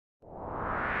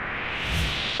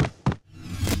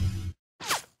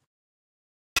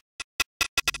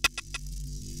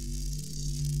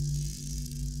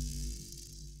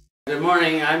Good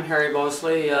morning, I'm Harry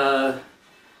Bostley.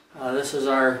 This is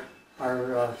our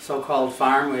so-called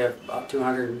farm. We have about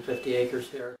 250 acres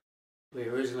here. We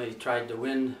originally tried the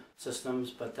wind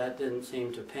systems, but that didn't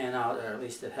seem to pan out, or at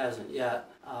least it hasn't yet.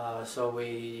 So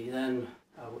we then,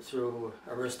 through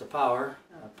Arista Power,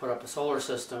 put up a solar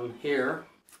system here,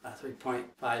 a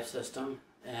 3.5 system,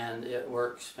 and it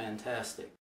works fantastic.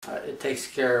 It takes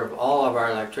care of all of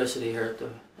our electricity here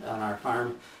on our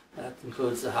farm. That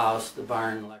includes the house, the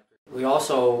barn, electric. We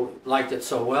also liked it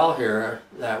so well here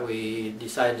that we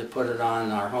decided to put it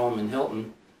on our home in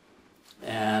Hilton,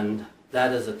 and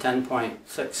that is a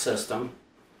 10.6 system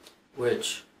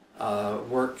which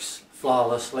works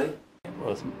flawlessly.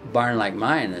 With a barn like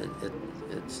mine,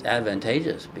 it's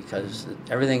advantageous because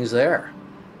everything's there.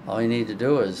 All you need to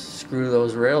do is screw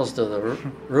those rails to the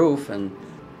roof and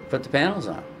put the panels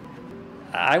on.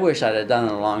 I wish I'd have done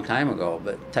it a long time ago,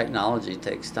 but technology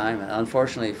takes time. And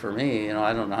unfortunately for me,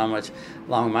 I don't know how much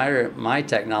long my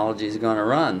technology is going to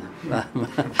run.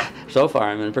 So far,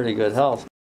 I'm in pretty good health.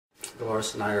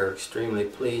 Dolores and I are extremely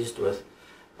pleased with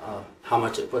how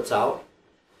much it puts out,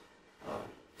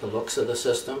 the looks of the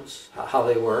systems, how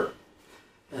they work,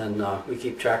 and we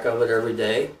keep track of it every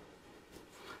day.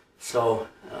 So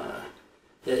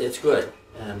it's good,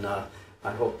 and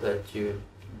I hope that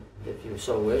if you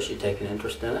so wish, you take an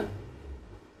interest in it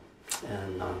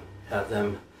and have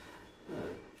them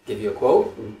give you a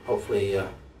quote and hopefully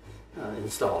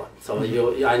install it. So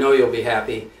I know you'll be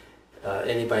happy.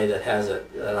 Anybody that has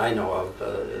it that I know of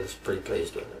is pretty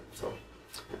pleased with it. So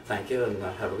thank you and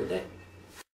have a good day.